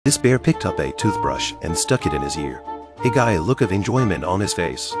This bear picked up a toothbrush and stuck it in his ear. He got a look of enjoyment on his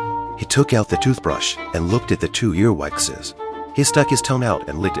face. He took out the toothbrush and looked at the two earwaxes. He stuck his tongue out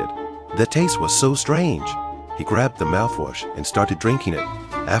and licked it. The taste was so strange. He grabbed the mouthwash and started drinking it.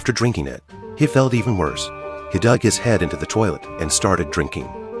 After drinking it, he felt even worse. He dug his head into the toilet and started drinking.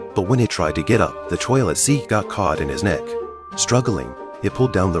 But when he tried to get up, the toilet seat got caught in his neck. Struggling, he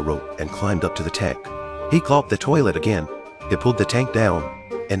pulled down the rope and climbed up to the tank. He clogged the toilet again. He pulled the tank down,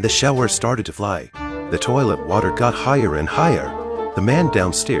 and the shower started to fly. The toilet water got higher and higher. The man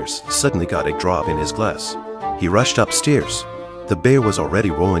downstairs suddenly got a drop in his glass. He rushed upstairs. The bear was already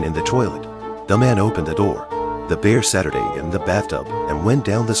rolling in the toilet. The man opened the door. The bear Saturday in the bathtub and went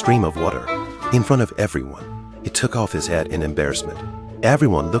down the stream of water. In front of everyone, he took off his hat in embarrassment.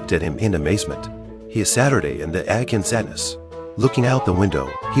 Everyone looked at him in amazement. He is Saturday in the egg in sadness. Looking out the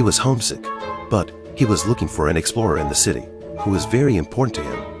window, he was homesick. But he was looking for an explorer in the city, who was very important to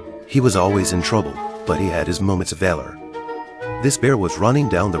him. He was always in trouble, but he had his moments of valor. This bear was running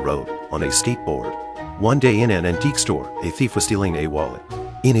down the road on a skateboard. One day in an antique store, a thief was stealing a wallet.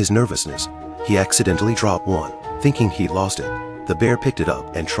 In his nervousness, he accidentally dropped one, thinking he lost it. The bear picked it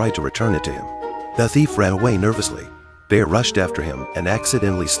up and tried to return it to him. The thief ran away nervously. Bear rushed after him and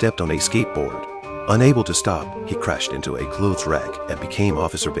accidentally stepped on a skateboard. Unable to stop, he crashed into a clothes rack and became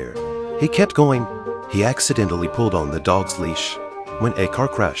Officer Bear. He kept going. He accidentally pulled on the dog's leash. When a car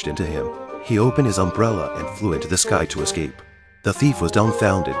crashed into him, he opened his umbrella and flew into the sky to escape. The thief was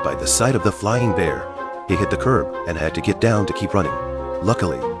dumbfounded by the sight of the flying bear. He hit the curb and had to get down to keep running.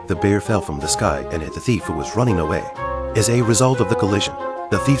 Luckily, the bear fell from the sky and hit the thief who was running away. As a result of the collision,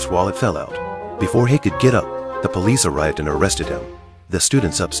 the thief's wallet fell out. Before he could get up, the police arrived and arrested him. The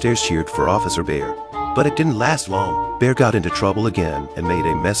students upstairs cheered for Officer Bear. But it didn't last long. Bear got into trouble again and made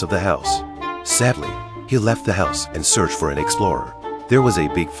a mess of the house. Sadly, he left the house and searched for an explorer. There was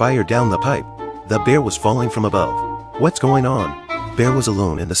a big fire down the pipe. The bear was falling from above. What's going on? Bear was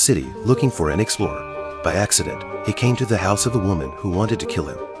alone in the city looking for an explorer. By accident, he came to the house of a woman who wanted to kill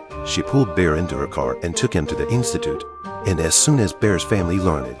him. She pulled Bear into her car and took him to the institute. And as soon as Bear's family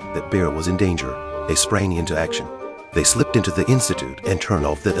learned that Bear was in danger, they sprang into action. They slipped into the institute and turned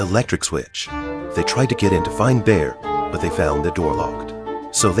off the electric switch. They tried to get in to find Bear, but they found the door locked.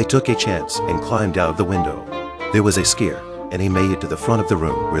 So they took a chance and climbed out of the window. There was a scare, and he made it to the front of the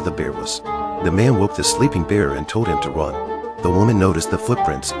room where the bear was. The man woke the sleeping bear and told him to run. The woman noticed the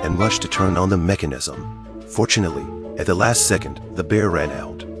footprints and rushed to turn on the mechanism. Fortunately, at the last second, the bear ran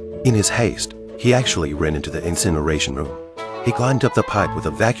out. In his haste, he actually ran into the incineration room. He climbed up the pipe with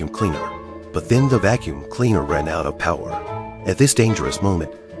a vacuum cleaner, but then the vacuum cleaner ran out of power. At this dangerous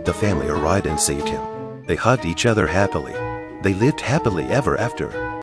moment, the family arrived and saved him. They hugged each other happily. They lived happily ever after.